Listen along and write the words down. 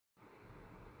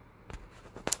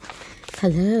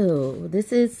Hello,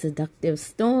 this is Seductive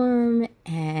Storm,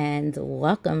 and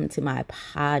welcome to my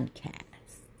podcast.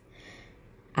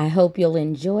 I hope you'll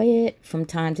enjoy it. From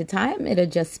time to time, it'll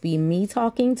just be me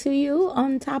talking to you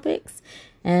on topics,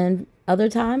 and other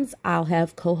times I'll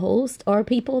have co-hosts or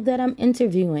people that I'm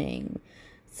interviewing.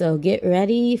 So get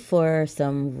ready for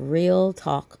some real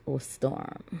talk with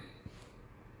Storm.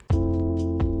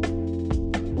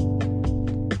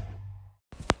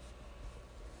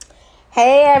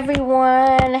 Hey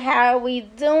everyone, how are we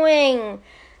doing?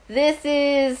 This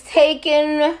is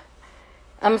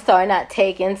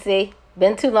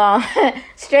been too long.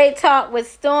 Straight Talk with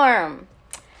Storm.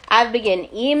 I've been getting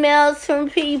emails from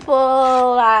people.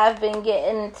 I've been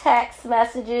getting text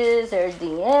messages or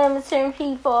DMs from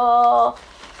people.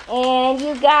 And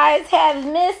you guys have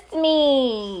missed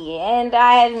me. And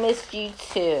I have missed you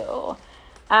too.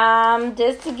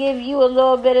 Just to give you a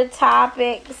little bit of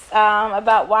topics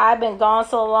about why I've been gone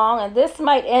so long. And this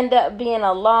might end up being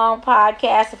a long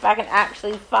podcast if I can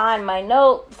actually find my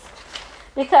notes.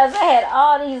 Because I had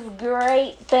all these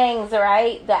great things,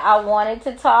 right, that I wanted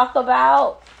to talk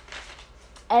about.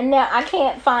 And now I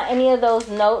can't find any of those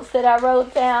notes that I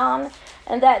wrote down.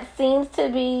 And that seems to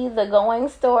be the going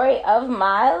story of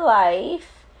my life.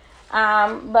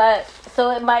 So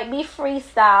it might be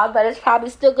freestyle, but it's probably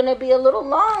still going to be a little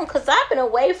long because I've been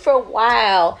away for a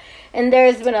while. And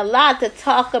there's been a lot to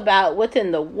talk about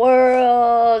within the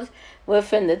world,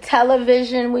 within the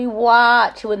television we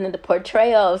watch, within the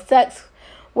portrayal of sex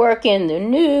work in the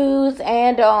news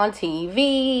and on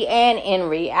TV and in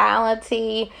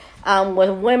reality, with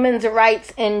women's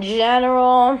rights in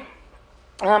general.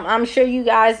 I'm sure you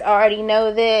guys already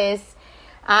know this.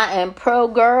 I am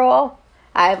pro-girl.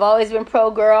 I've always been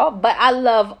pro-girl, but I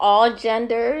love all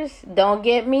genders. Don't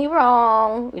get me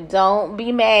wrong. Don't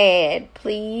be mad.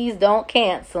 Please don't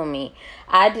cancel me.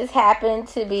 I just happen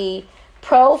to be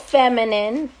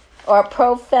pro-feminine or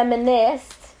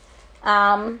pro-feminist,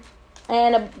 and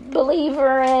a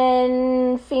believer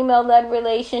in female-led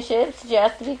relationships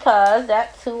just because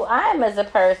that's who I am as a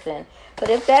person. But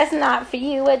if that's not for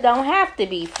you, it don't have to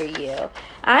be for you.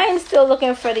 I am still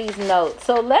looking for these notes.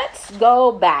 So let's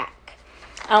go back.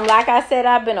 Like I said,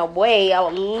 I've been away a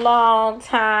long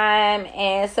time.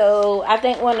 And so I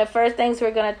think one of the first things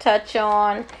we're going to touch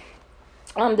on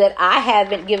that I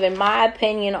haven't given my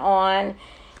opinion on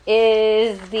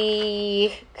is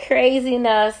the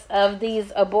craziness of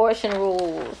these abortion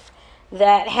rules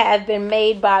that have been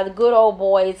made by the Good Old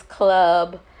Boys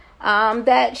Club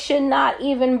that should not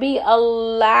even be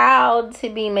allowed to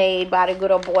be made by the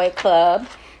Good Old Boy Club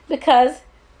because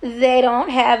they don't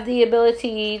have the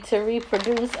ability to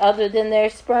reproduce other than their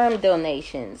sperm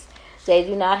donations. They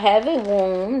do not have a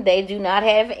womb. They do not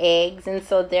have eggs. And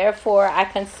so therefore I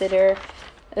consider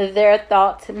their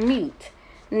thoughts mute.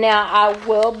 Now, I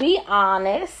will be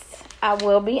honest.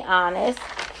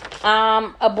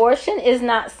 Abortion is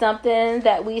not something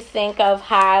that we think of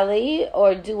highly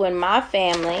or do in my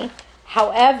family.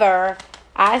 However,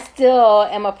 I still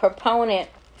am a proponent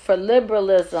for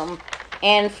liberalism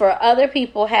and for other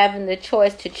people having the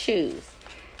choice to choose.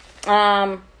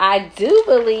 I do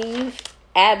believe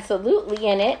absolutely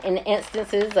in it in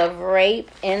instances of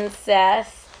rape,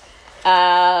 incest.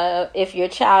 If your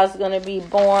child's going to be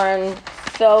born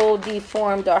so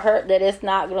deformed or hurt that it's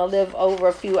not going to live over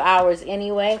a few hours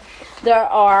anyway. There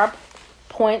are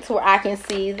points where I can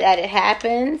see that it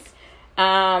happens.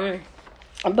 But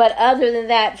other than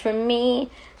that, for me,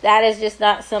 that is just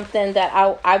not something that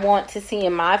I want to see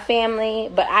in my family.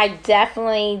 But I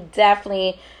definitely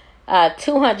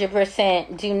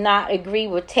 200% do not agree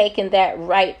with taking that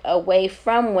right away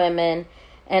from women.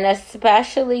 And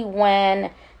especially when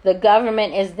the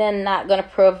government is then not going to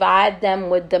provide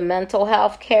them with the mental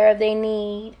health care they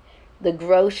need, the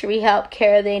grocery help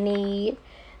care they need,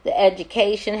 the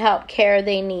education help care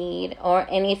they need, or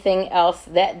anything else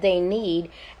that they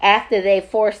need after they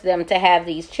force them to have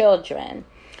these children.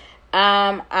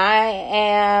 I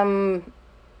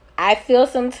feel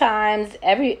sometimes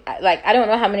I don't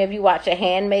know how many of you watch A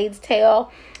Handmaid's Tale,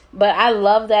 but I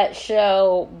love that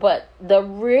show. But the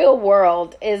real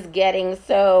world is getting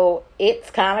so it's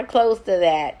kind of close to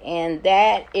that. And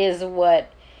that is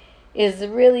what is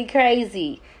really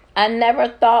crazy. I never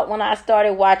thought when I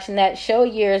started watching that show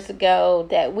years ago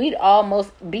that we'd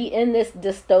almost be in this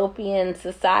dystopian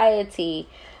society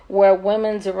where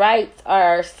women's rights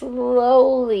are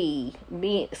slowly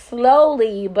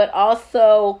but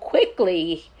also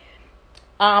quickly,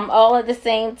 all at the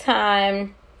same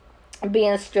time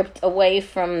being stripped away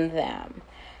from them.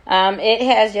 It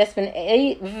has just been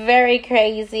very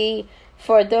crazy.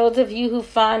 For those of you who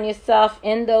find yourself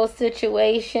in those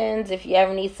situations, if you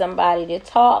ever need somebody to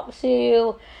talk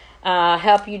to,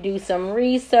 help you do some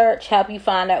research, help you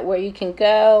find out where you can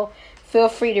go, feel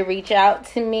free to reach out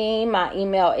to me. My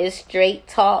email is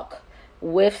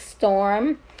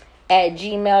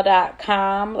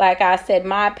straighttalkwithstorm@gmail.com. Like I said,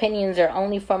 my opinions are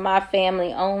only for my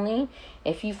family only.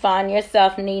 If you find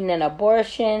yourself needing an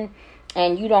abortion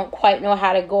and you don't quite know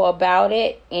how to go about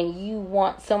it and you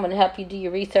want someone to help you do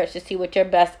your research to see what your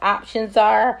best options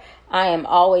are, I am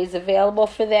always available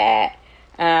for that.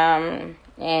 And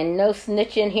no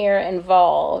snitching here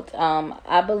involved.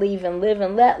 I believe in live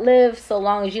and let live, so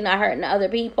long as you're not hurting other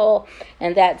people,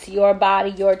 and that's your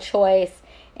body, your choice,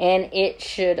 and it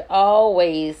should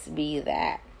always be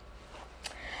that.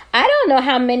 I don't know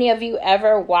how many of you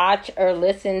ever watch or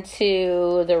listen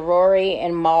to the Rory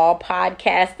and Mal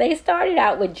podcast. They started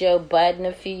out with Joe Budden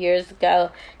a few years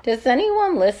ago. Does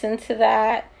anyone listen to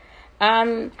that?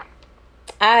 I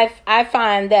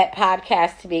find that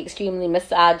podcast to be extremely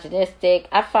misogynistic.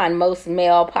 I find most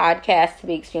male podcasts to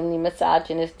be extremely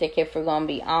misogynistic, if we're going to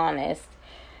be honest.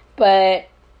 But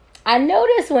I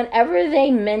notice whenever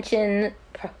they mention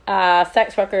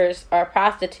sex workers or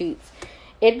prostitutes,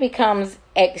 it becomes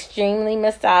extremely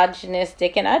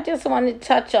misogynistic. And I just wanted to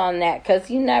touch on that because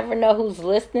you never know who's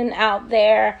listening out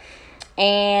there.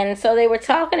 And so they were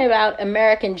talking about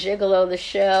American Gigolo, the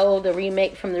show, the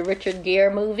remake from the Richard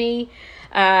Gere movie.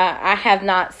 I have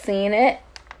not seen it.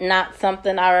 Not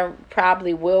something I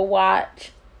probably will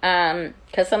watch.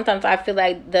 Because sometimes I feel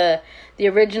like the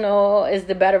original is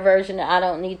the better version. I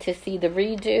don't need to see the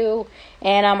redo.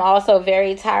 And I'm also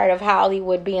very tired of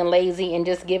Hollywood being lazy and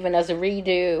just giving us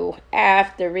redo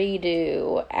after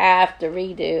redo after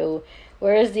redo.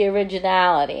 Where's the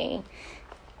originality?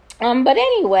 But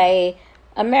anyway,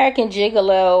 American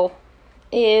Gigolo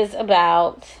is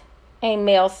about a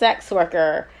male sex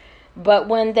worker. But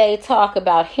when they talk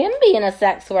about him being a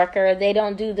sex worker, they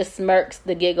don't do the smirks,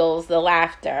 the giggles, the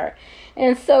laughter.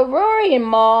 And so Rory and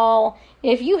Mal,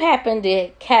 if you happen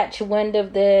to catch wind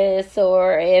of this,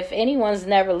 or if anyone's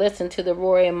never listened to the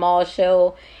Rory and Mal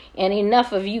show, and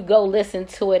enough of you go listen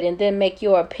to it and then make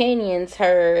your opinions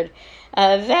heard,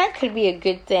 that could be a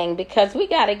good thing, because we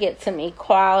got to get some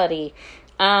equality.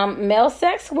 Male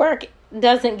sex work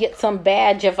doesn't get some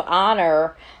badge of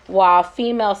honor, while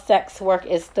female sex work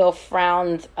is still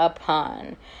frowned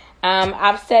upon.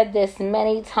 I've said this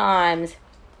many times,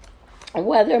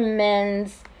 whether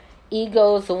men's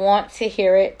egos want to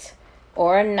hear it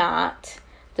or not,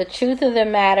 the truth of the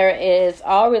matter is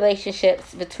all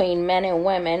relationships between men and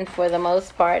women, for the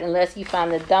most part, unless you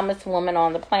find the dumbest woman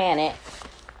on the planet,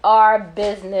 are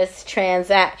business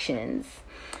transactions.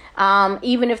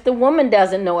 Even if the woman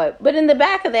doesn't know it. But in the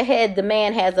back of the head, the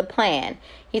man has a plan.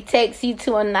 He takes you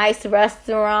to a nice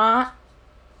restaurant.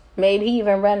 Maybe he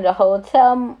even rented a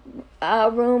hotel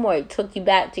room, or he took you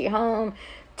back to your home,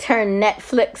 turned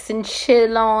Netflix and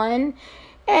chill on.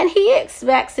 And he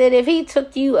expects it if he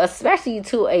took you, especially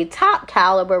to a top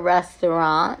caliber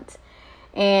restaurant,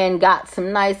 and got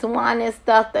some nice wine and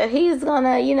stuff, that he's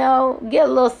gonna, get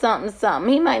a little something.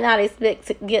 He might not expect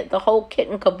to get the whole kit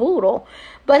and caboodle,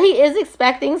 but he is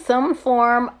expecting some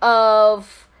form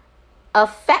of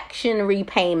affection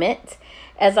repayment,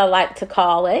 as I like to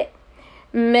call it.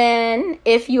 Men,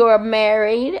 if you are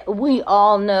married, we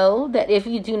all know that if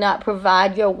you do not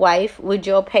provide your wife with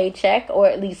your paycheck, or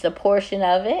at least a portion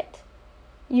of it,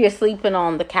 you're sleeping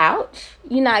on the couch.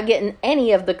 You're not getting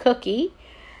any of the cookie.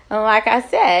 And like I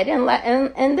said,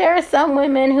 and there are some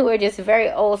women who are just very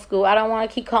old school. I don't want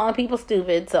to keep calling people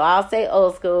stupid, so I'll say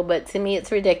old school, but to me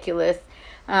it's ridiculous.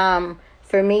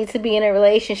 For me to be in a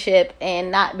relationship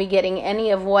and not be getting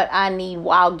any of what I need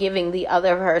while giving the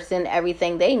other person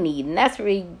everything they need. And that's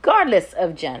regardless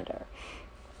of gender.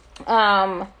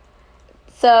 So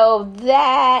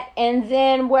that, and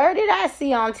then where did I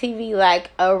see on TV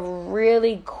like a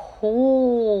really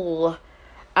cool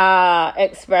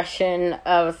expression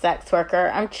of a sex worker?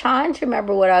 I'm trying to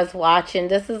remember what I was watching.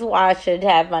 This is why I should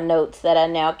have my notes that I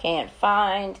now can't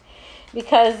find,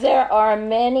 because there are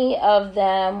many of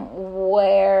them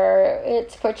where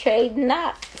it's portrayed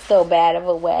not so bad of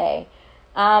a way.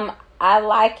 I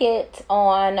like it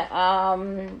on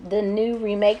the new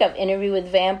remake of Interview with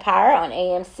Vampire on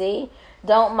AMC.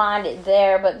 Don't mind it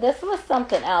there, but this was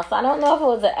something else. I don't know if it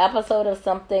was an episode of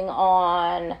something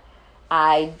on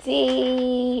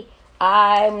ID.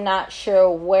 I'm not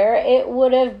sure where it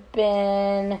would have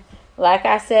been. Like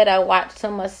I said, I watched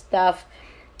so much stuff.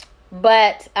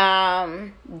 But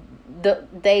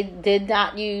they did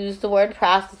not use the word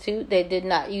prostitute. They did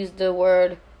not use the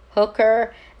word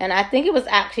hooker. And I think it was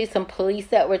actually some police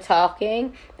that were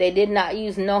talking. They did not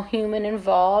use no human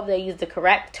involved. They used the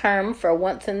correct term for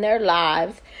once in their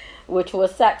lives, which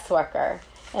was sex worker.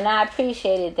 And I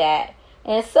appreciated that.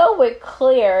 And so we're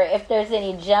clear, if there's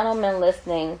any gentlemen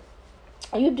listening,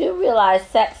 you do realize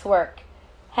sex work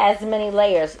has many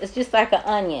layers. It's just like an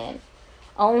onion.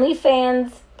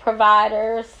 OnlyFans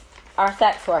providers are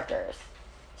sex workers.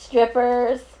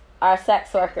 Strippers are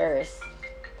sex workers.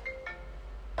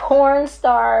 Porn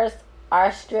stars are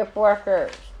are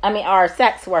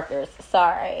sex workers,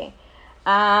 sorry.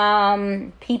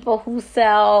 People who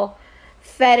sell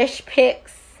fetish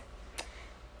pics,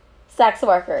 sex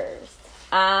workers.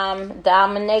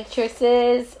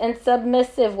 Dominatrixes and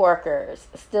submissive workers,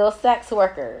 still sex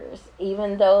workers,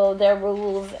 even though their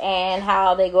rules and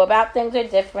how they go about things are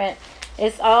different.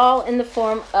 It's all in the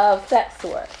form of sex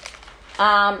work.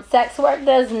 Sex work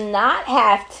does not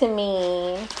have to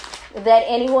mean that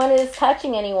anyone is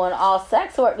touching anyone. All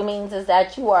sex work means is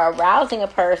that you are arousing a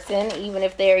person, even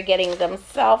if they're getting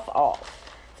themselves off.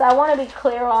 So I want to be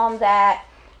clear on that.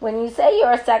 When you say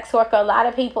you're a sex worker, a lot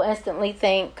of people instantly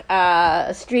think a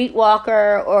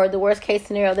streetwalker or the worst case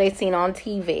scenario they've seen on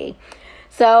TV.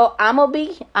 So I'm going to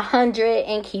be 100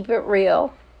 and keep it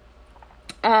real.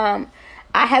 I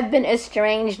have been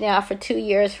estranged now for 2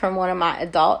 years from one of my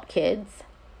adult kids,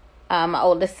 my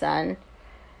oldest son.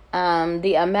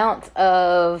 The amount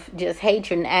of just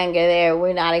hatred and anger there,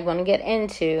 we're not even going to get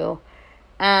into.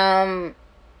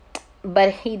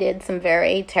 But he did some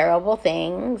very terrible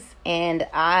things, and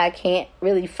I can't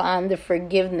really find the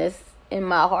forgiveness in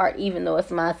my heart, even though it's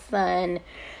my son.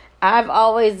 I've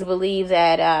always believed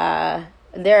that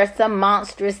there are some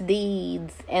monstrous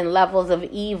deeds and levels of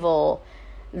evil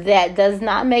that does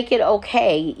not make it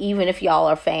okay, even if y'all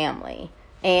are family.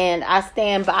 And I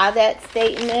stand by that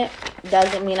statement.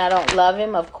 Doesn't mean I don't love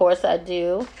him. Of course I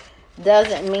do.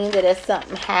 Doesn't mean that if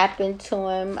something happened to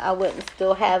him, I wouldn't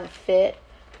still have a fit.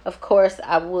 Of course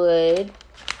I would.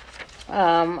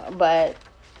 But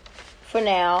for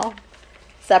now,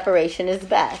 separation is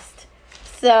best.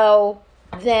 So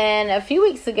then a few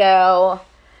weeks ago,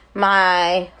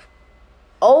 my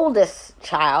oldest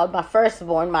child, my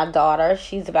firstborn, my daughter,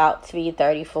 she's about to be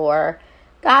 34,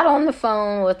 got on the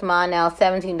phone with my now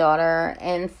 17 daughter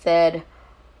and said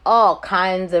all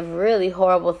kinds of really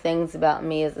horrible things about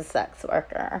me as a sex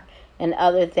worker and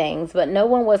other things. But no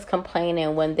one was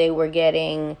complaining when they were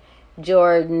getting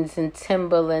Jordans and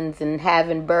Timberlands and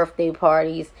having birthday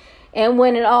parties. And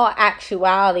when in all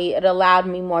actuality, it allowed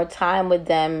me more time with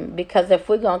them, because if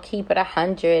we're going to keep it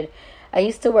 100, I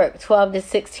used to work 12 to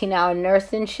 16-hour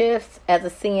nursing shifts as a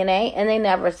CNA, and they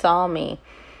never saw me.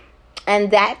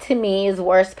 And that, to me, is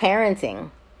worse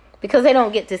parenting, because they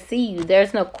don't get to see you.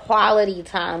 There's no quality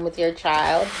time with your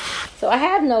child. So I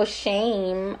have no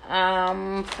shame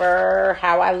for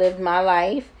how I lived my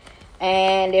life.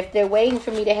 And if they're waiting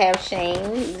for me to have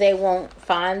shame, they won't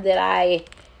find that I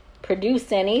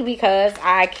produce any, because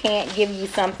I can't give you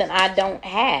something I don't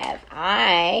have.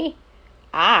 I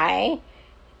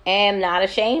am not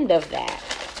ashamed of that.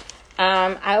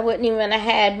 I wouldn't even have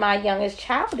had my youngest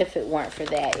child if it weren't for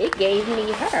that. It gave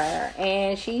me her,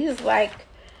 and she's like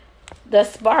the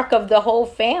spark of the whole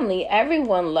family.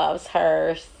 Everyone loves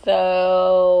her.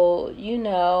 So,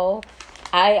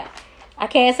 I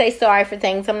can't say sorry for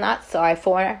things I'm not sorry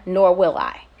for, nor will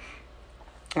I.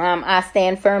 I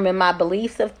stand firm in my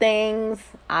beliefs of things.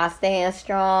 I stand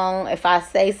strong. If I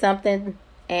say something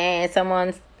and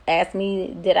someone asks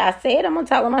me, did I say it? I'm going to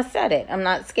tell them I said it. I'm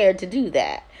not scared to do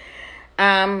that.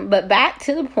 But back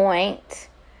to the point.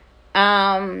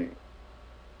 I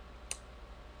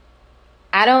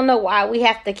don't know why we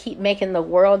have to keep making the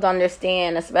world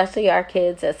understand, especially our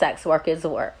kids, that sex work is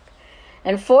work.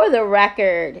 And for the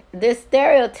record, this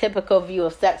stereotypical view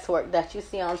of sex work that you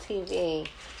see on TV,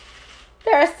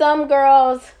 there are some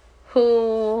girls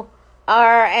who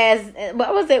are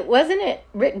wasn't it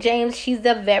Rick James? She's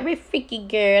a very freaky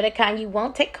girl, the kind you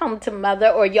won't take home to mother,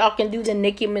 or y'all can do the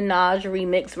Nicki Minaj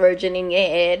remix version in your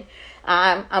head.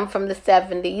 I'm from the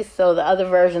 70s, so the other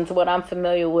version's what I'm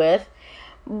familiar with.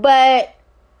 But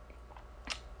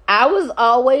I was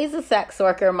always a sex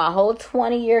worker my whole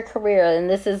 20-year career, and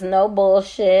this is no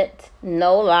bullshit,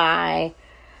 no lie.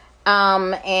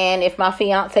 And if my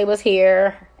fiance was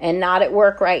here and not at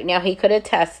work right now, he could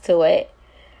attest to it.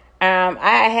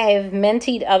 I have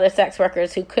mentored other sex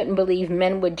workers who couldn't believe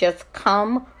men would just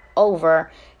come over,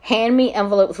 hand me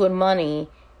envelopes with money,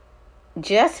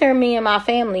 just for me and my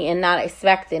family, and not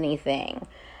expect anything.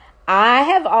 I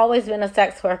have always been a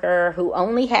sex worker who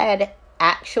only had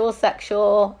actual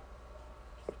sexual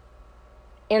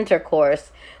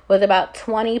intercourse with about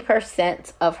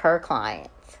 20% of her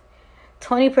clients.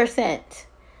 20%.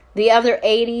 The other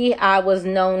 80, I was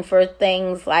known for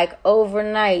things like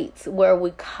overnights where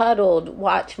we cuddled,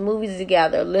 watched movies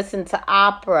together, listened to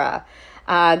opera,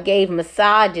 gave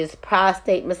massages,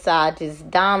 prostate massages,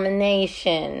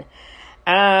 domination.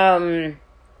 If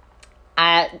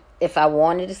I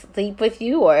wanted to sleep with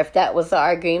you, or if that was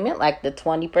our agreement, like the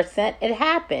 20%, it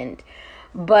happened.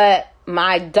 But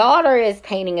my daughter is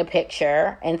painting a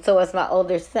picture, and so is my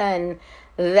older son,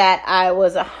 that I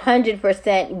was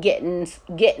 100%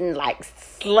 getting like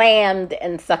slammed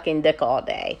and sucking dick all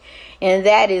day. And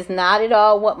that is not at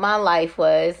all what my life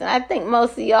was. And I think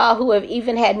most of y'all who have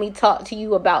even had me talk to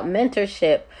you about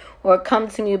mentorship or come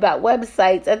to me about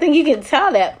websites, I think you can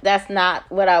tell that that's not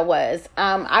what I was.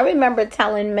 I remember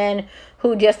telling men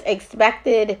who just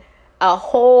expected a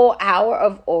whole hour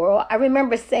of oral. I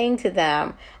remember saying to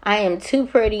them, I am too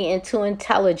pretty and too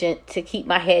intelligent to keep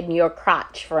my head in your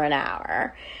crotch for an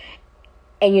hour.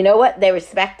 And you know what? They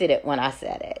respected it when I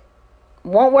said it.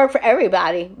 Won't work for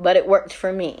everybody, but it worked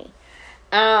for me.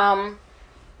 Nothing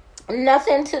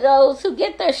to those who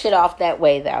get their shit off that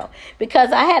way, though.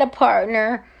 Because I had a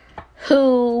partner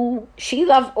who, she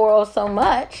loved oral so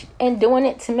much and doing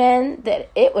it to men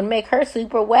that it would make her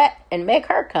super wet and make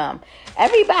her come.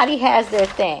 Everybody has their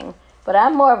thing, but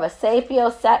I'm more of a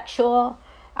sapiosexual.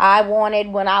 I wanted,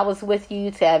 when I was with you,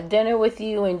 to have dinner with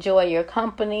you, enjoy your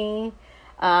company.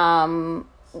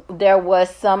 There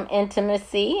was some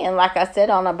intimacy, and like I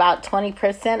said, on about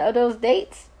 20% of those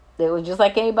dates, they were just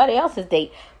like anybody else's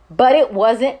date. But it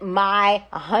wasn't my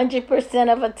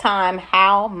 100% of the time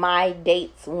how my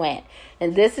dates went.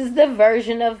 And this is the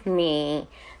version of me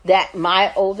that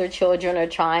my older children are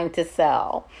trying to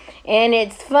sell. And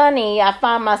it's funny, I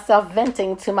find myself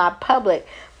venting to my public,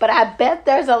 but I bet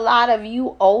there's a lot of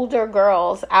you older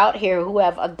girls out here who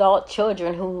have adult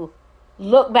children who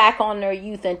look back on their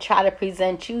youth and try to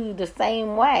present you the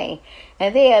same way.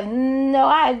 And they have no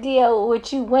idea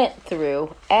what you went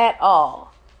through at all.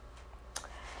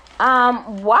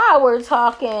 While we're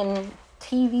talking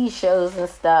TV shows and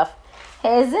stuff,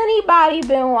 has anybody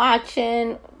been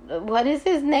watching, what is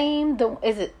his name?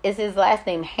 Is his last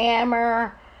name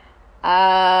Hammer?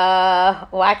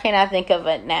 Why can't I think of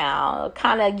it now?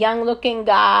 Kind of young looking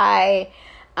guy,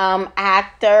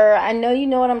 actor. I know you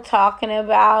know what I'm talking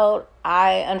about.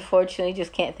 I unfortunately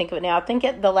just can't think of it now. I think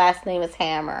the last name is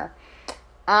Hammer.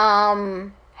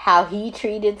 How he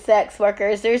treated sex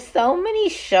workers. There's so many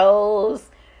shows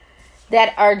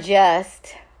that are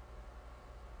just,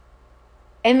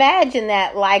 imagine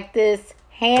that, like this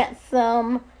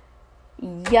handsome,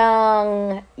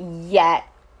 young, yet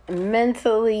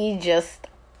mentally just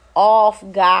off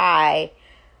guy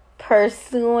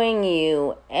pursuing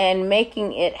you and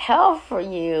making it hell for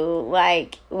you,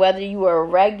 like whether you were a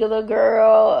regular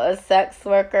girl, a sex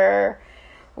worker,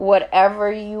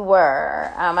 whatever you were.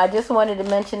 I just wanted to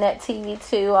mention that TV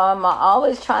too. I'm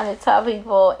always trying to tell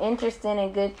people interesting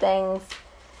and good things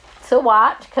to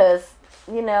watch, because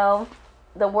you know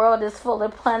the world is full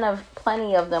of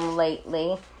plenty of them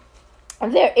lately.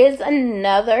 There is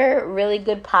another really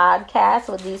good podcast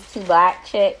with these two black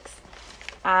chicks.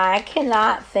 I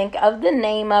cannot think of the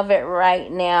name of it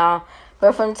right now,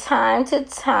 but from time to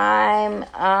time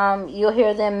you'll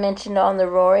hear them mentioned on the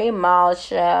Rory Mal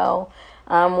show.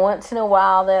 Once in a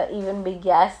while, they'll even be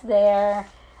guests there.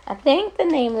 I think the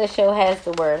name of the show has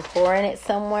the word whore in it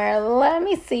somewhere. Let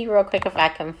me see real quick if I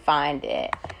can find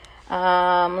it.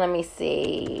 Let me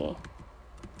see.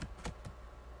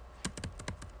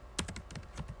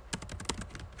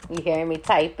 You hearing me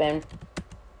typing?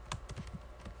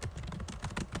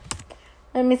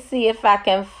 Let me see if I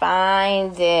can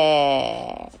find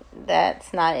it.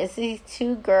 That's not... It's these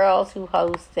two girls who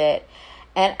host it.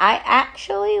 And I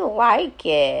actually like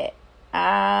it.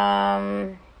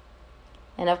 And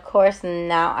of course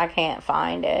now I can't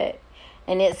find it.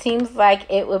 And it seems like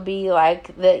it would be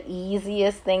like the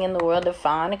easiest thing in the world to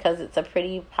find, because it's a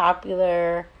pretty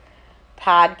popular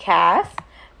podcast.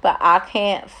 But I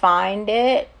can't find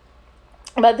it.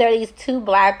 But there are these two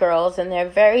black girls, and they're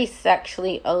very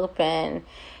sexually open.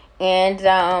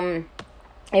 And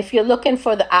if you're looking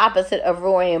for the opposite of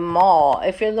Rory and Mal,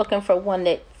 if you're looking for one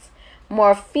that's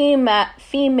more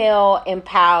female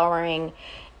empowering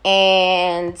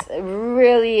and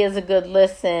really is a good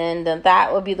listen, then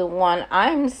that would be the one.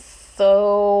 I'm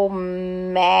so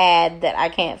mad that I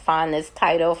can't find this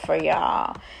title for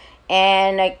y'all.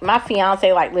 And like my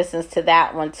fiance listens to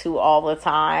that one too all the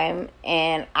time,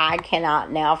 and I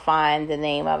cannot now find the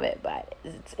name of it, but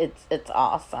it's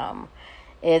awesome.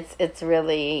 It's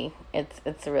really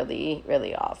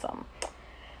really awesome.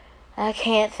 I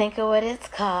can't think of what it's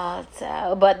called.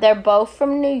 So, but they're both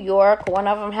from New York. One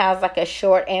of them has like a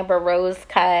short Amber Rose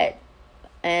cut,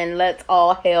 and let's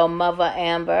all hail Mother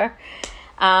Amber.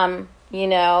 And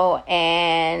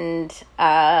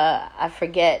I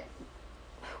forget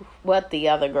what the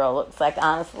other girl looks like,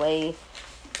 honestly.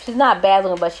 She's not bad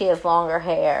looking, but she has longer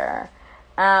hair.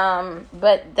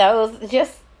 But those,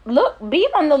 just be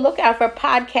on the lookout for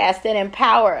podcasts that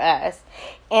empower us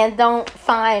and don't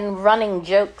find running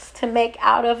jokes to make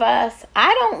out of us.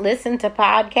 I don't listen to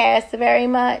podcasts very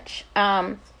much.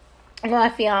 My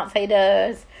fiance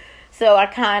does. So I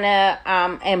kind of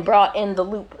am brought in the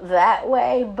loop that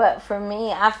way. But for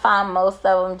me, I find most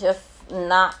of them just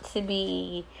not to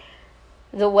be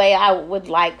the way I would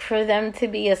like for them to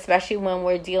be, especially when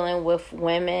we're dealing with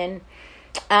women.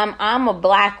 I'm a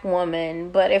black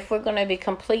woman, but if we're going to be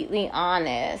completely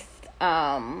honest,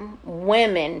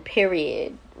 women,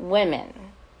 period, women,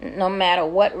 no matter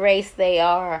what race they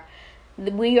are,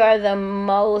 we are the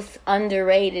most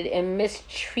underrated and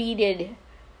mistreated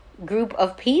group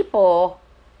of people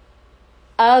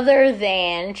other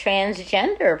than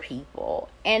transgender people.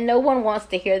 And no one wants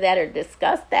to hear that or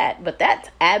discuss that, but that's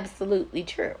absolutely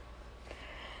true.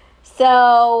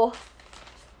 So,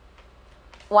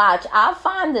 watch, I'll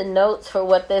find the notes for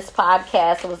what this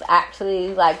podcast was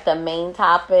actually like the main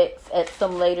topics at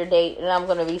some later date, and I'm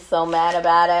going to be so mad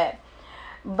about it.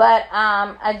 But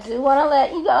I do want to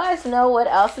let you guys know what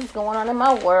else is going on in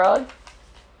my world.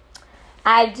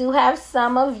 I do have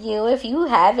some of you, if you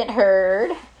haven't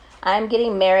heard, I'm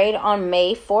getting married on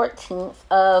May 14th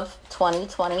of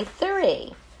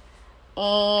 2023.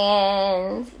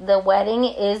 And the wedding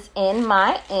is in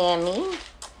Miami.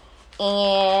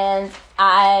 And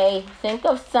I think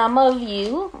of some of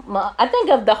you, I think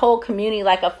of the whole community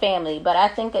like a family, but I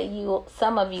think of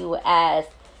some of you as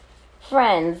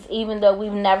friends, even though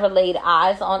we've never laid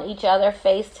eyes on each other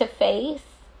face to face.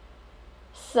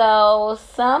 So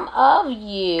some of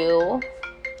you,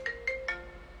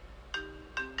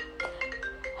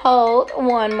 hold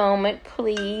one moment,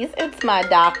 please. It's my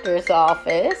doctor's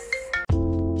office.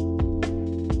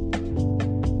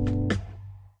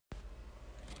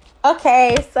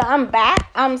 Okay, so I'm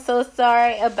back. I'm so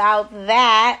sorry about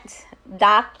that.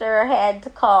 Doctor had to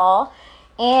call.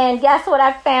 And guess what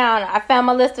I found? I found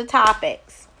my list of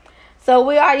topics. So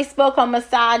we already spoke on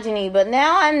misogyny, but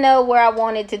now I know where I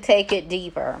wanted to take it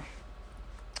deeper.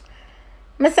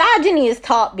 Misogyny is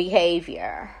taught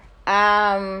behavior.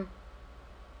 I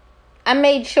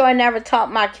made sure I never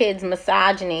taught my kids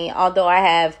misogyny, although I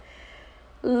have,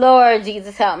 Lord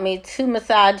Jesus help me, 2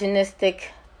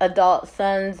 misogynistic adult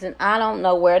sons, and I don't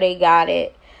know where they got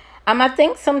it. I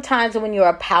think sometimes when you're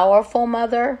a powerful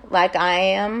mother, like I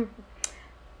am,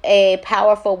 a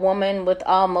powerful woman with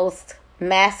almost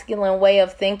masculine way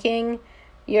of thinking,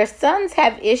 your sons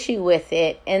have issue with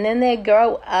it, and then they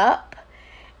grow up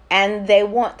and they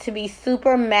want to be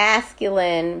super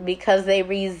masculine because they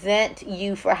resent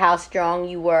you for how strong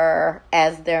you were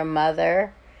as their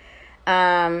mother.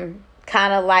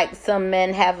 Kind of like some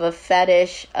men have a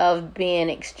fetish of being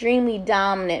extremely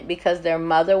dominant because their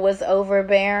mother was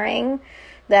overbearing.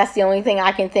 That's the only thing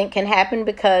I can think can happen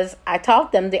because I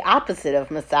taught them the opposite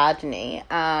of misogyny.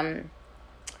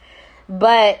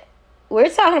 But we're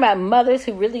talking about mothers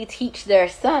who really teach their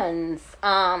sons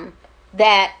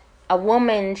that a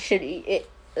woman should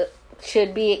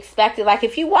be expected. Like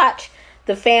if you watch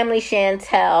The Family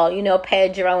Chantel,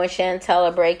 Pedro and Chantel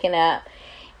are breaking up,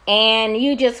 and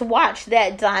you just watch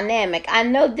that dynamic. I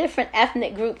know different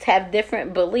ethnic groups have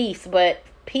different beliefs, but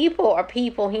people are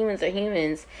people, humans are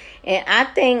humans. And I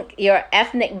think your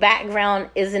ethnic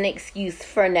background is an excuse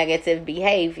for negative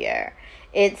behavior.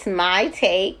 It's my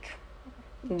take.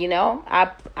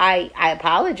 I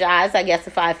apologize, I guess,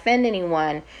 if I offend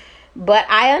anyone. But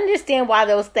I understand why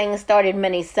those things started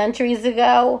many centuries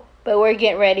ago. But we're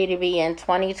getting ready to be in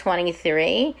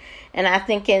 2023. And I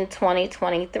think in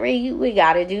 2023, we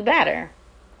got to do better.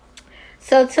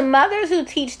 So to mothers who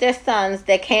teach their sons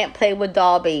they can't play with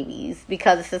doll babies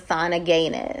because it's a sign of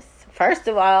gayness. First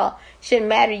of all, it shouldn't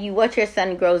matter to you what your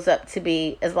son grows up to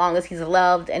be as long as he's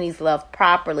loved and he's loved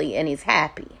properly and he's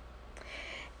happy.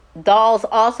 Dolls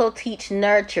also teach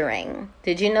nurturing.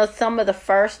 Did you know some of the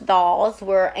first dolls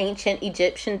were ancient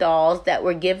Egyptian dolls that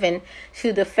were given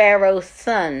to the pharaoh's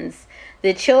sons?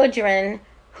 The children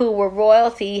who were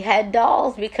royalty had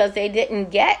dolls because they didn't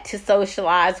get to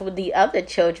socialize with the other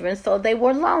children, so they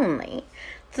were lonely.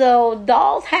 So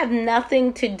dolls have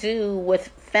nothing to do with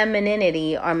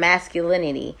femininity or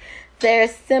masculinity. They're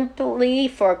simply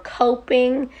for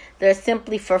coping, they're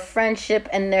simply for friendship,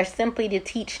 and they're simply to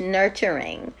teach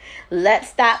nurturing. Let's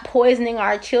stop poisoning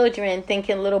our children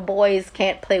thinking little boys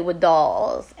can't play with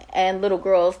dolls and little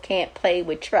girls can't play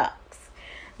with trucks.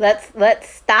 Let's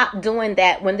stop doing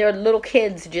that when they're little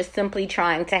kids just simply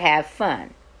trying to have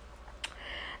fun.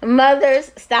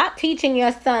 Mothers, stop teaching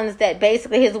your sons that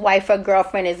basically his wife or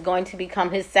girlfriend is going to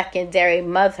become his secondary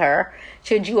mother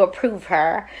should you approve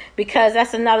her, because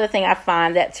that's another thing I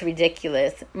find that's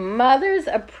ridiculous. Mothers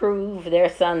approve their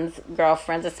sons'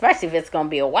 girlfriends, especially if it's going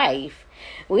to be a wife.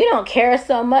 We don't care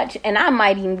so much, and I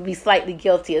might even be slightly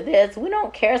guilty of this. We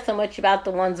don't care so much about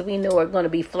the ones we know are going to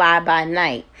be fly by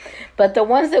night. But the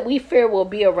ones that we fear will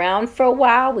be around for a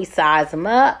while, we size them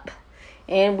up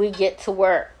and we get to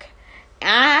work.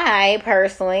 I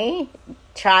personally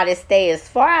try to stay as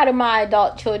far out of my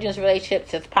adult children's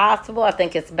relationships as possible. I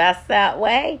think it's best that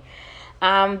way.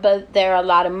 But there are a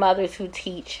lot of mothers who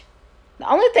teach. The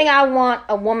only thing I want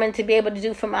a woman to be able to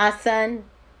do for my son,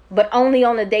 but only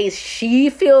on the days she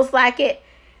feels like it,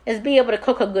 is be able to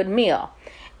cook a good meal.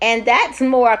 And that's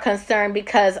more a concern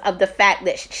because of the fact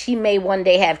that she may one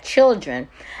day have children.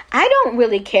 I don't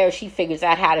really care if she figures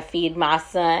out how to feed my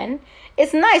son.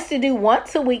 It's nice to do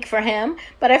once a week for him,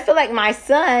 but I feel like my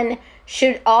son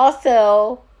should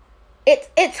also,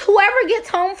 it's whoever gets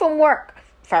home from work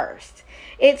first.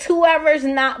 It's whoever's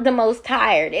not the most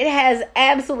tired. It has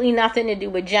absolutely nothing to do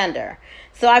with gender.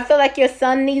 So I feel like your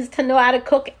son needs to know how to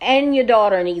cook and your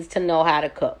daughter needs to know how to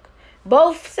cook.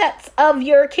 Both sets of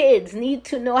your kids need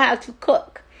to know how to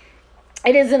cook.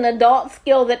 It is an adult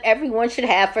skill that everyone should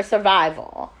have for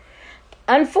survival.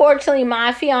 Unfortunately,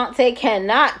 my fiance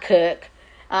cannot cook.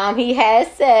 He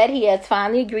has said, he has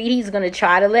finally agreed he's going to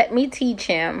try to let me teach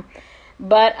him.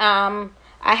 But I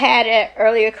had an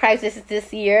earlier crisis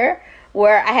this year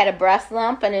where I had a breast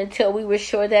lump, and until we were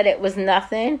sure that it was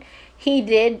nothing, he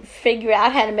did figure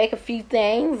out how to make a few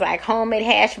things like homemade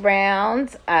hash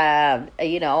browns,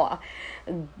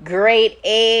 great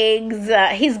eggs.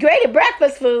 He's great at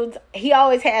breakfast foods. He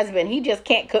always has been. He just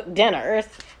can't cook dinners.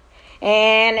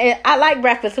 And I like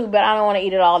breakfast food, but I don't want to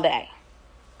eat it all day.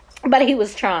 But he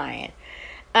was trying.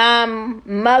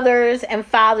 Mothers and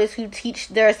fathers who teach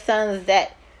their sons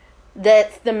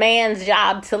that's the man's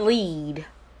job to lead.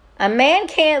 A man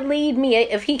can't lead me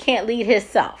if he can't lead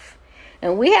himself.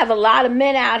 And we have a lot of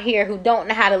men out here who don't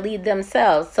know how to lead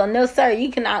themselves. So no, sir, you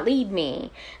cannot lead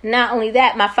me. Not only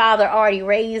that, my father already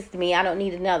raised me. I don't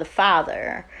need another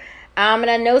father. And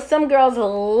I know some girls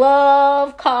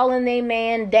love calling their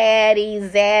man daddy,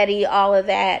 zaddy, all of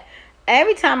that.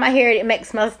 Every time I hear it, it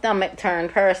makes my stomach turn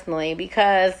personally,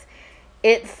 because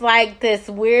it's like this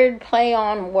weird play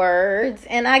on words.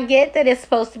 And I get that it's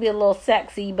supposed to be a little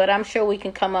sexy, but I'm sure we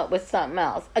can come up with something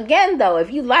else. Again, though,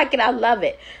 if you like it, I love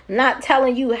it. I'm not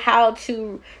telling you how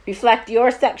to reflect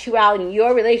your sexuality in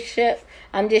your relationship.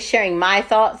 I'm just sharing my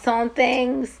thoughts on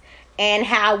things and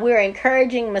how we're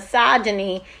encouraging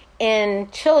misogyny in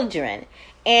children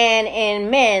and in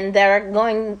men that are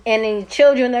going, and in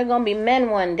children that are going to be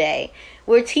men one day.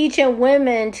 We're teaching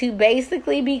women to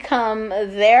basically become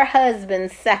their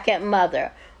husband's second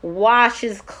mother, wash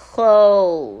his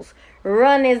clothes,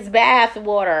 run his bath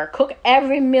water, cook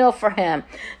every meal for him.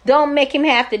 Don't make him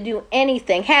have to do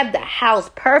anything. Have the house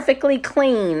perfectly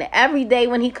clean every day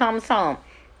when he comes home.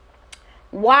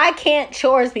 Why can't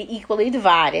chores be equally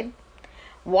divided?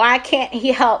 Why can't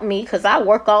he help me? Because I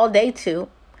work all day too.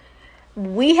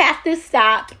 We have to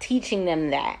stop teaching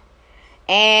them that.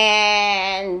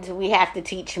 And we have to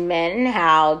teach men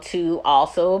how to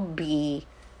also be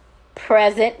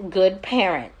present, good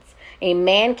parents. A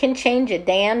man can change a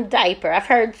damn diaper. I've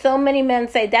heard so many men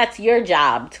say that's your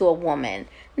job to a woman.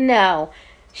 No,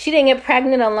 she didn't get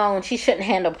pregnant alone. She shouldn't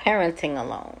handle parenting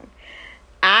alone.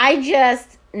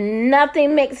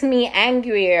 Nothing makes me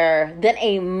angrier than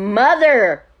a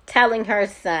mother telling her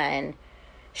son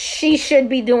she should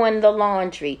be doing the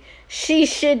laundry. She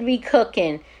should be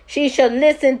cooking. She should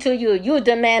listen to you. You're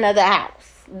the man of the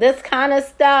house. This kind of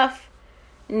stuff,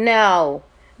 no,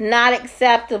 not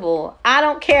acceptable. I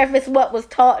don't care if it's what was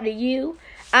taught to you.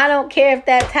 I don't care if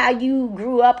that's how you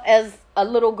grew up as a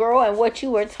little girl and what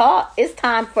you were taught. It's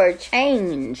time for a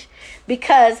change,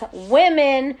 because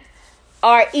women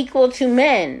are equal to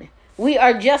men. We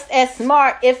are just as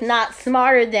smart, if not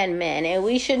smarter than men. And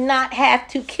we should not have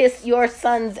to kiss your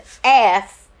son's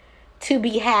ass to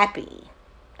be happy.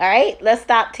 All right? Let's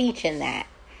stop teaching that.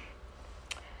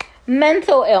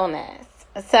 Mental illness.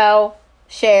 So,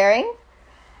 sharing.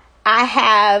 I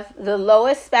have the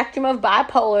lowest spectrum of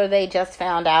bipolar, they just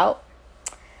found out.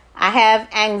 I have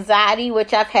anxiety,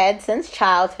 which I've had since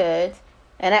childhood.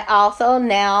 And I also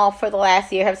now, for the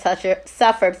last year, have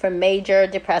suffered from major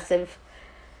depressive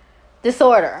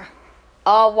disorder,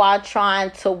 all while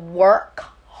trying to work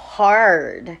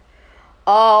hard,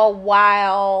 all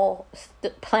while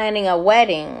planning a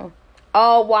wedding,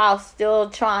 all while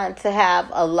still trying to have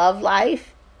a love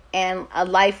life and a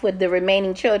life with the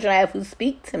remaining children I have who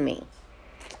speak to me.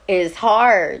 It is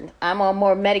hard. I'm on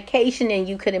more medication than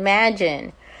you could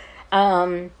imagine.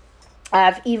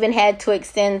 I've even had to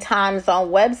extend times on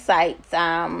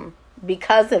websites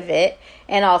because of it,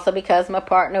 and also because my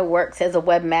partner works as a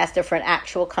webmaster for an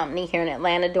actual company here in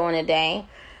Atlanta during the day.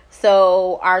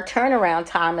 So our turnaround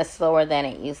time is slower than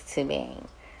it used to be.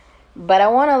 But I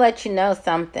want to let you know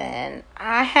something.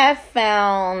 I have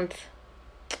found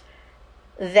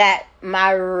that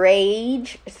my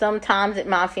rage sometimes at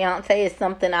my fiance is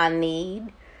something I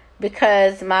need,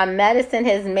 because my medicine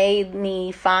has made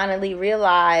me finally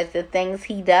realize the things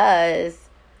he does,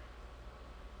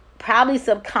 probably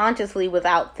subconsciously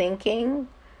without thinking,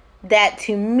 that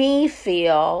to me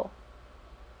feel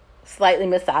slightly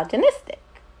misogynistic.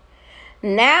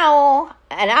 Now,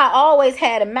 and I always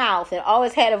had a mouth and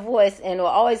always had a voice and will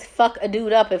always fuck a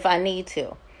dude up if I need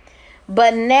to.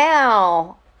 But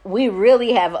now we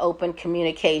really have open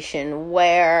communication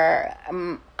where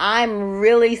I'm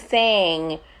really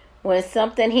saying when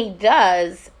something he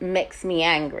does makes me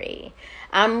angry.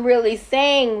 I'm really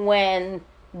saying when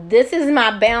this is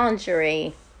my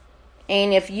boundary,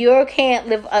 and if you can't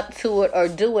live up to it or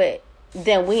do it,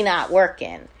 then we not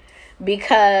working.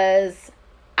 Because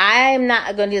I'm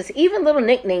not going to just, even little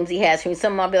nicknames he has for me,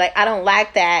 some I'll be like, I don't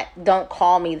like that, don't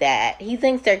call me that. He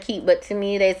thinks they're cute, but to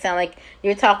me they sound like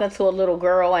you're talking to a little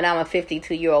girl and I'm a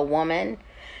 52-year-old woman.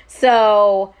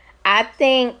 So I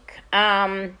think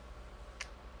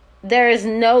there is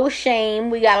no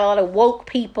shame. We got a lot of woke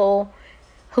people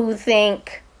who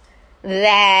think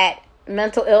that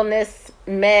mental illness,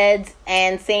 meds,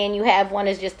 and saying you have one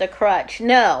is just a crutch.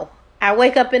 No. I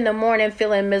wake up in the morning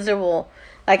feeling miserable,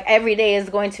 like every day is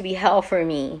going to be hell for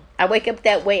me. I wake up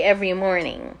that way every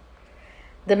morning.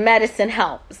 The medicine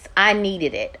helps. I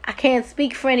needed it. I can't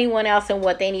speak for anyone else and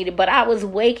what they needed, but I was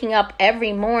waking up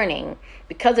every morning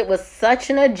because it was such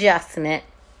an adjustment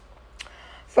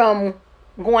from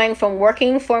going from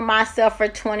working for myself for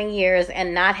 20 years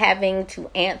and not having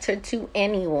to answer to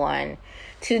anyone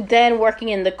to then working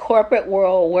in the corporate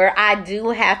world where I do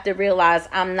have to realize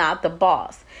I'm not the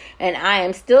boss. And I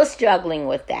am still struggling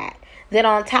with that. Then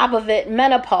on top of it,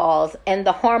 menopause and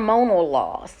the hormonal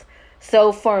loss.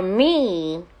 So for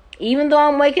me, even though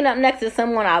I'm waking up next to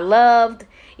someone I loved,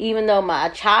 even though my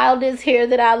child is here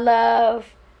that I love,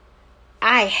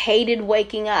 I hated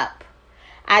waking up.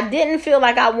 I didn't feel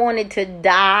like I wanted to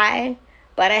die,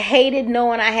 but I hated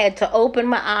knowing I had to open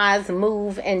my eyes,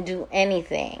 move, and do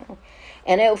anything.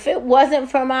 And if it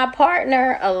wasn't for my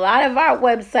partner, a lot of our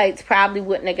websites probably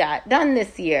wouldn't have got done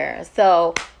this year.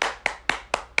 So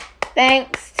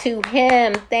thanks to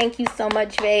him. Thank you so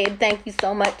much, babe. Thank you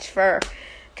so much for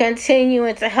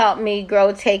continuing to help me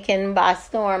grow Taken by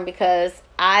Storm, because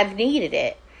I've needed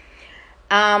it.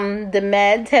 The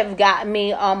meds have gotten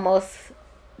me almost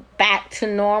back to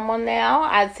normal now.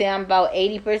 I'd say I'm about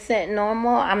 80%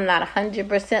 normal. I'm not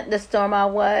 100% the Storm I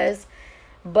was,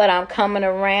 but I'm coming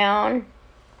around.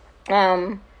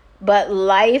 But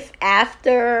life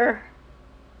after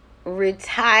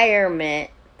retirement,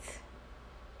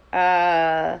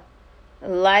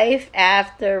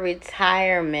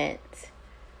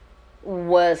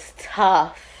 was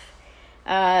tough.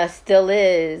 Still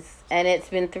is, and it's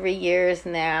been 3 years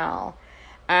now.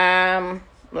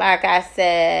 Like I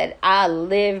said, I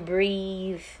live,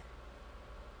 breathe,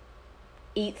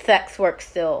 eat, sex, work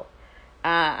still.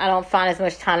 I don't find as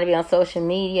much time to be on social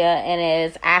media and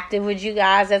as active with you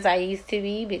guys as I used to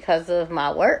be because of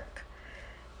my work.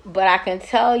 But I can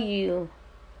tell you,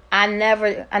 I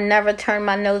never turn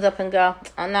my nose up and go,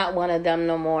 I'm not one of them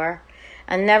no more.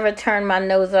 I never turn my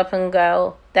nose up and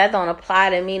go, that don't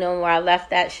apply to me no more. I left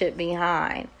that shit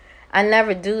behind. I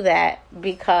never do that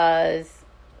because,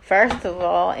 first of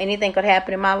all, anything could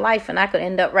happen in my life and I could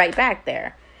end up right back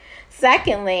there.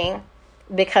 Secondly,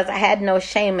 because I had no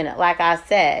shame in it, like I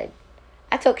said.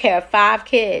 I took care of 5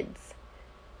 kids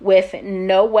with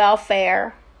no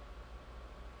welfare,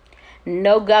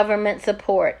 no government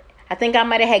support. I think I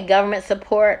might have had government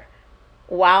support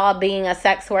while being a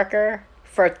sex worker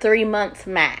for 3 months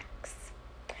max.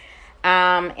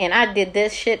 And I did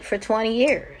this shit for 20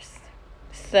 years.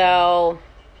 So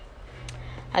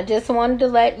I just wanted to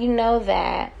let you know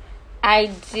that. I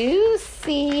do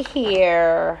see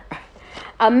here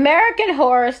American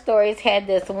Horror Stories had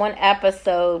this one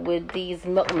episode with these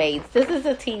milkmaids. This is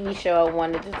a TV show I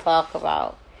wanted to talk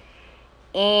about.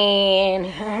 And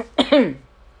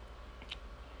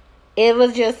it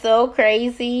was just so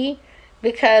crazy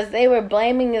because they were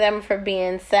blaming them for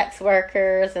being sex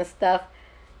workers and stuff.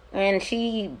 And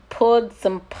she pulled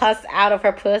some pus out of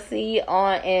her pussy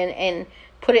and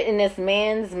put it in this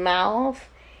man's mouth.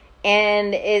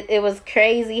 And it was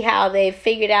crazy how they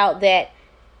figured out that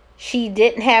she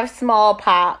didn't have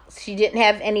smallpox. She didn't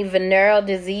have any venereal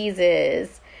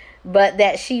diseases. But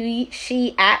that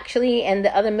she actually, and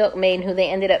the other milkmaid who they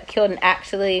ended up killing,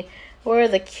 actually were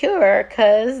the cure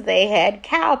because they had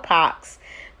cowpox.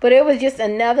 But it was just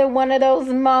another one of those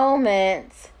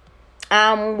moments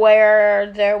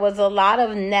where there was a lot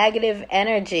of negative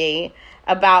energy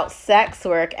about sex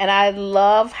work. And I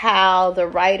love how the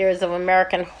writers of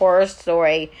American Horror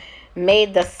Story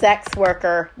made the sex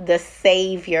worker the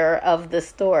savior of the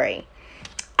story.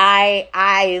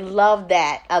 I love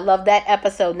that. I love that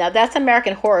episode. Now, that's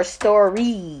American Horror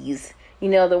Stories. You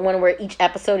know, the one where each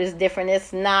episode is different.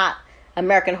 It's not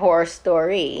American Horror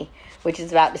Story, which is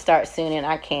about to start soon, and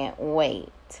I can't wait.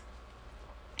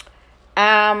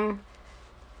 Now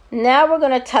we're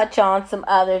going to touch on some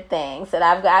other things that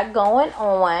I've got going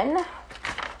on.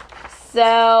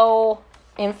 So,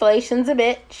 inflation's a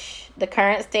bitch. The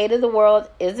current state of the world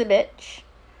is a bitch.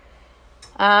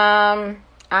 I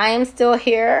am still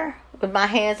here with my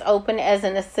hands open as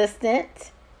an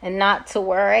assistant, and not to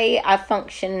worry. I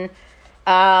function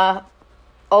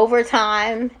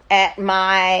overtime at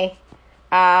my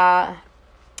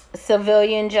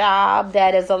civilian job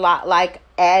that is a lot like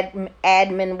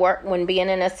admin work when being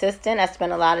an assistant. I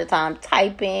spend a lot of time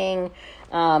typing,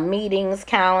 meetings,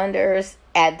 calendars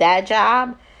at that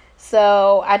job.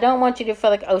 So I don't want you to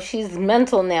feel like, oh, she's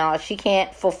mental now. She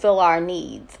can't fulfill our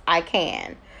needs. I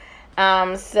can.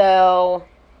 So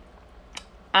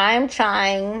I'm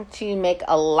trying to make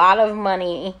a lot of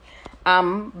money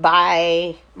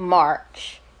by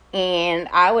March, and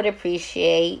I would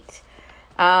appreciate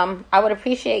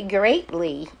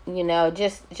greatly, you know,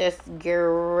 just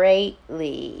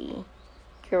greatly,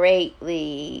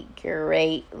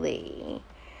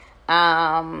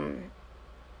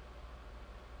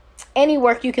 any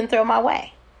work you can throw my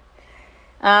way.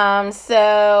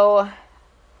 So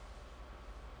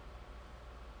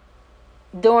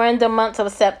during the months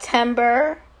of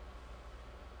September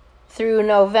through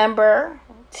November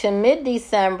to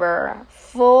mid-December,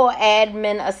 full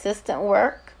admin assistant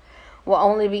work will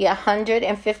only be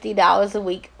 $150 a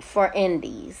week for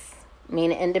indies,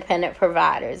 meaning independent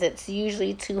providers. It's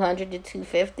usually $200 to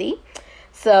 $250.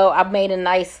 So I've made a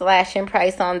nice slashing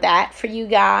price on that for you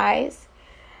guys.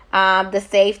 The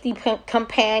Safety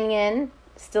Companion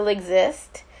still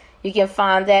exists. You can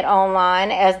find that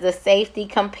online as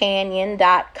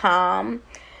thesafetycompanion.com.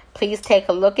 Please take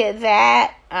a look at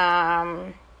that.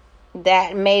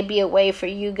 That may be a way for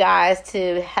you guys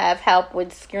to have help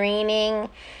with screening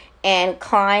and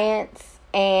clients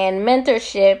and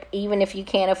mentorship, even if you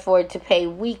can't afford to pay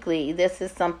weekly. This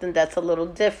is something that's a little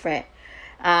different,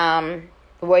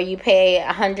 where you pay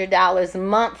 $100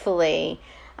 monthly.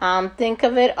 Think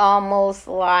of it almost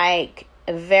like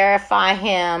Verify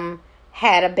Him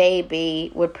had a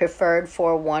baby with Preferred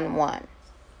 411.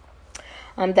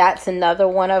 That's another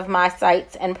one of my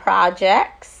sites and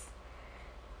projects.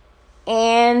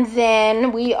 And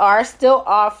then I'm still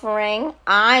offering,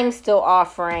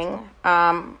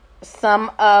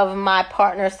 some of my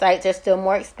partner sites are still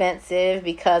more expensive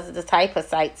because of the type of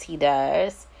sites he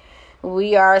does.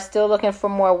 We are still looking for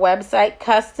more website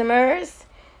customers.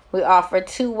 We offer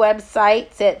 2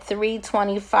 websites at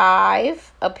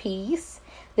 $325 a piece.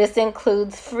 This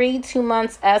includes free 2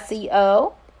 months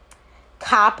SEO,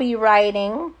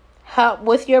 copywriting, help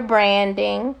with your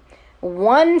branding,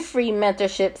 1 free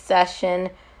mentorship session,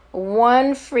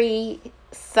 1 free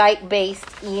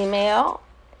site-based email.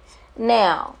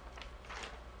 Now,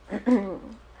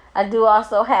 I do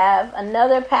also have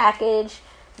another package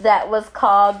that was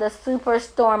called the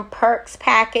Superstorm Perks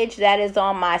package that is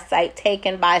on my site,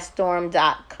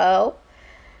 takenbystorm.co.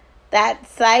 That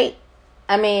site,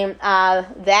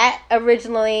 that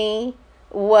originally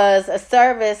was a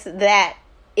service that,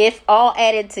 if all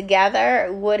added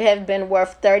together, would have been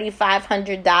worth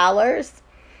 $3,500.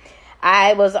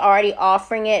 I was already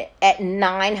offering it at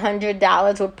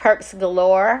 $900 with perks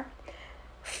galore.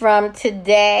 From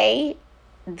today,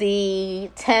 the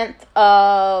 10th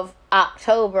of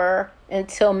October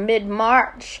until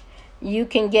mid-March, you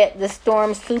can get the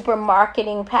Storm Super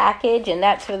Marketing Package, and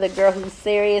that's for the girl who's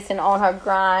serious and on her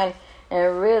grind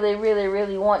and really, really,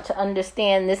 really want to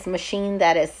understand this machine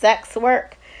that is sex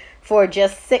work. for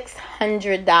just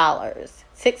 $600.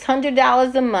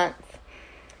 $600 a month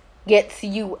gets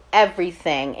you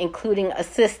everything, including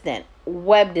assistant,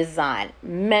 web design,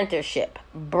 mentorship,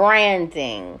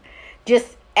 branding,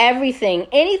 just everything.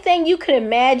 Anything you could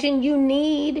imagine you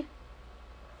need,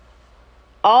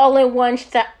 all in one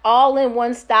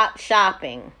stop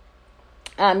shopping.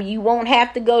 You won't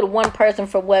have to go to one person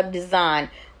for web design,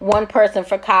 one person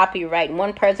for copyright,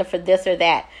 one person for this or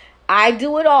that. I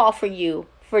do it all for you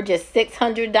for just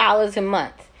 $600 a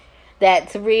month.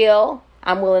 That's real.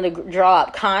 I'm willing to draw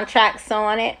up contracts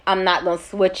on it. I'm not going to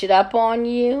switch it up on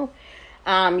you.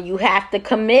 You have to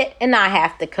commit, and I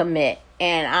have to commit.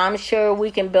 And I'm sure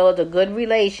we can build a good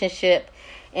relationship,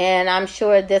 and I'm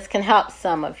sure this can help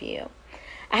some of you.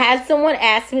 I had someone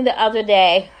ask me the other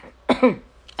day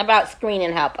about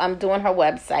screening help. I'm doing her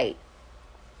website.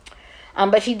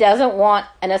 But she doesn't want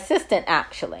an assistant,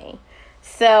 actually.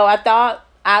 So I thought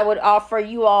I would offer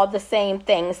you all the same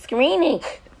thing. Screening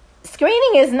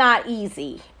is not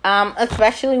easy,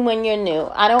 especially when you're new.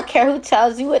 I don't care who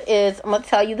tells you it is. I'm going to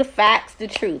tell you the facts, the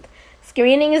truth.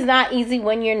 Screening is not easy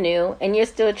when you're new and you're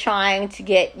still trying to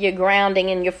get your grounding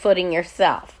and your footing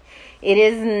yourself. It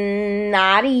is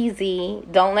not easy.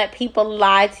 Don't let people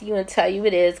lie to you and tell you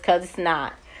it is, because it's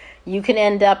not. You can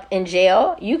end up in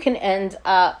jail. You can end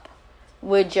up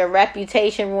with your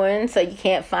reputation ruined so you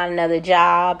can't find another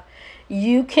job.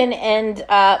 You can end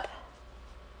up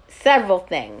several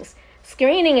things.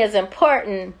 Screening is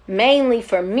important mainly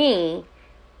for me,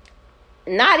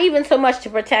 not even so much to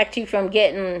protect you from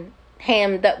getting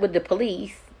hammed up with the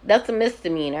police. That's a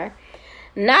misdemeanor.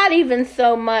 Not even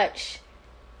so much,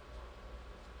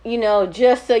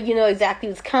 just so you know exactly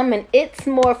what's coming. It's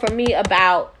more for me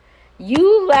about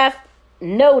you left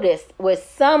notice with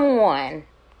someone,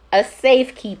 a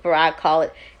safekeeper, I call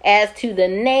it, as to the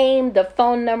name, the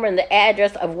phone number, and the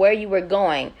address of where you were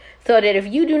going, so that if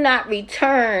you do not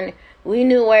return, we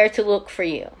knew where to look for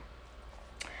you.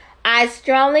 I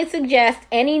strongly suggest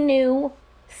any new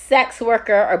sex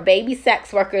worker or baby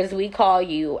sex workers, we call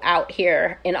you out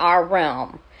here in our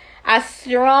realm, I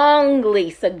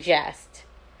strongly suggest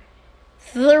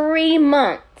 3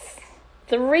 months,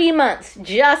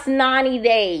 just 90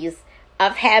 days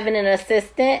of having an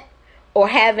assistant or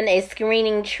having a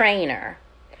screening trainer.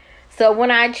 So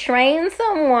when I train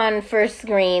someone for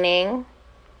screening,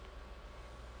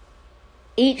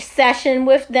 each session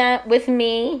with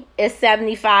me is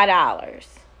 $75.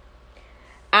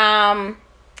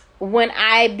 When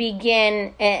I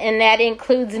begin, and that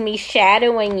includes me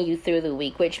shadowing you through the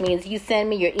week, which means you send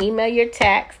me your email, your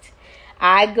text.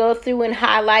 I go through and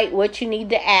highlight what you need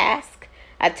to ask.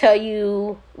 I tell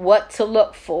you what to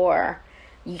look for.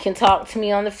 You can talk to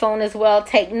me on the phone as well.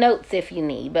 Take notes if you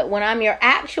need. But when I'm your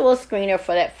actual screener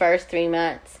for that first 3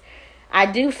 months, I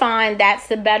do find that's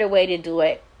the better way to do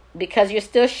it, because you're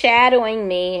still shadowing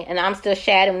me and I'm still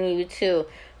shadowing you too.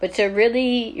 But you're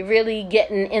really, really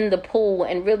getting in the pool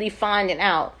and really finding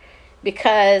out,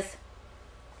 because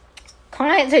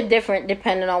clients are different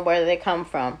depending on where they come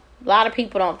from. A lot of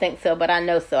people don't think so, but I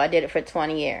know so. I did it for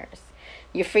 20 years.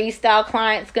 Your freestyle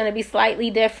client's going to be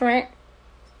slightly different.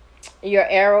 Your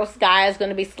Eros guy is going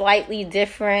to be slightly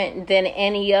different than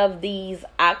any of these,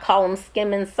 I call them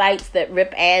skimming sites that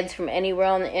rip ads from anywhere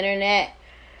on the internet.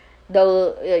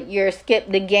 Though your skip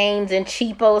the games and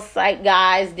cheapo site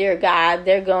guys, dear God,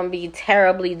 they're going to be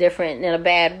terribly different in a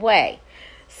bad way.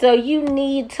 So you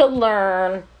need to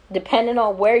learn, depending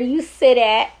on where you sit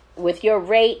at with your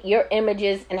rate, your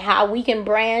images, and how we can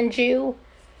brand you,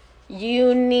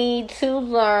 you need to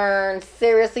learn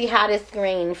seriously how to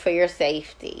screen for your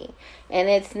safety. And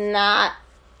it's not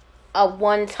a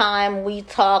one-time we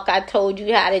talk, I told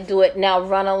you how to do it, now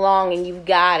run along and you've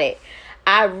got it.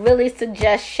 I really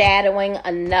suggest shadowing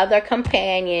another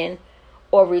companion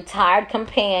or retired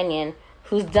companion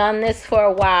who's done this for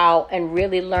a while and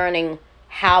really learning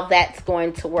how that's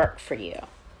going to work for you.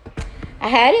 I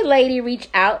had a lady reach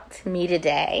out to me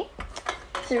today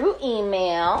through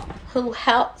email who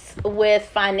helps with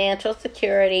financial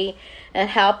security and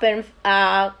helping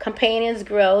companions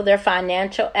grow their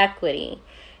financial equity.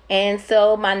 And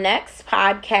so my next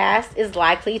podcast is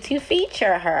likely to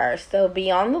feature her. So be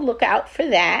on the lookout for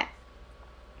that.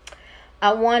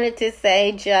 I wanted to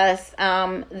say just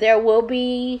there will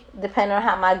be, depending on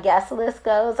how my guest list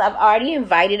goes, I've already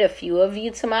invited a few of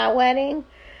you to my wedding.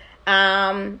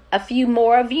 A few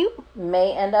more of you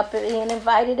may end up being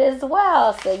invited as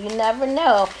well. So you never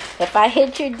know. If I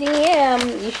hit your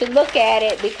DM, you should look at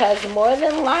it, because more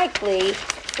than likely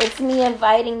it's me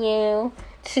inviting you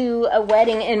to a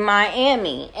wedding in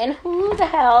Miami. And who the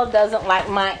hell doesn't like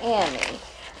Miami?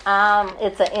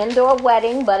 It's an indoor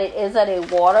wedding, but it is at a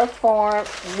waterfront,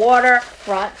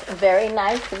 very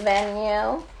nice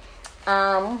venue.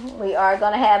 We are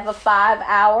going to have a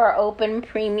 5-hour open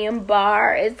premium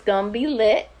bar. It's going to be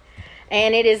lit.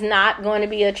 And it is not going to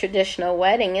be a traditional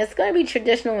wedding. It's going to be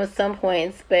traditional at some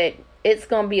points, but it's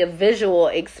going to be a visual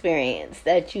experience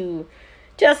that you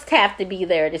just have to be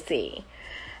there to see.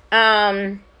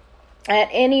 At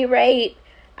any rate,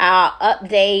 I'll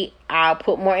update. I'll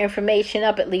put more information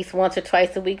up at least once or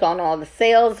twice a week on all the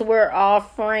sales we're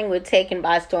offering with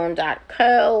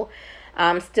takenbystorm.co.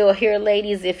 I'm still here,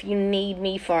 ladies. If you need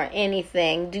me for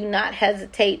anything, do not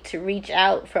hesitate to reach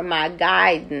out for my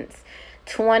guidance.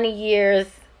 20 years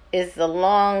is a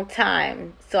long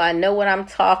time, so I know what I'm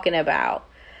talking about.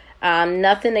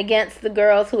 Nothing against the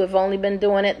girls who have only been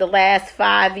doing it the last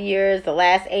 5 years, the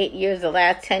last 8 years, the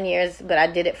last 10 years, but I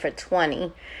did it for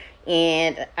 20.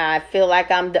 And I feel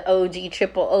like I'm the OG,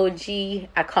 triple OG.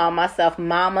 I call myself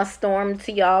Mama Storm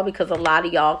to y'all because a lot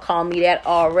of y'all call me that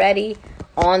already.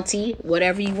 Auntie,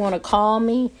 whatever you want to call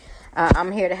me.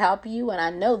 I'm here to help you, and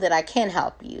I know that I can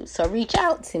help you. So reach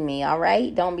out to me, all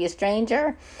right? Don't be a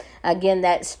stranger. Again,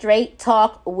 that's Straight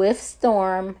Talk with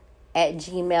Storm at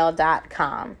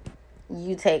gmail.com.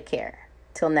 You take care.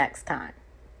 Till next time.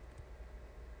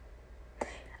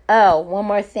 Oh, one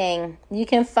more thing. You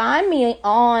can find me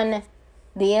on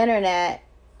the internet,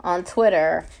 on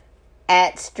Twitter,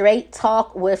 at Straight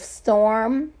Talk with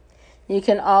Storm. You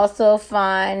can also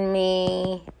find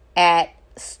me at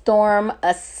Storm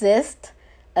Assist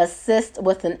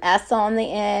with an S on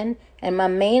the end. And my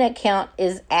main account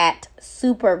is at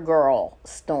Supergirl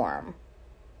Storm.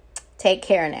 Take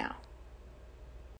care now.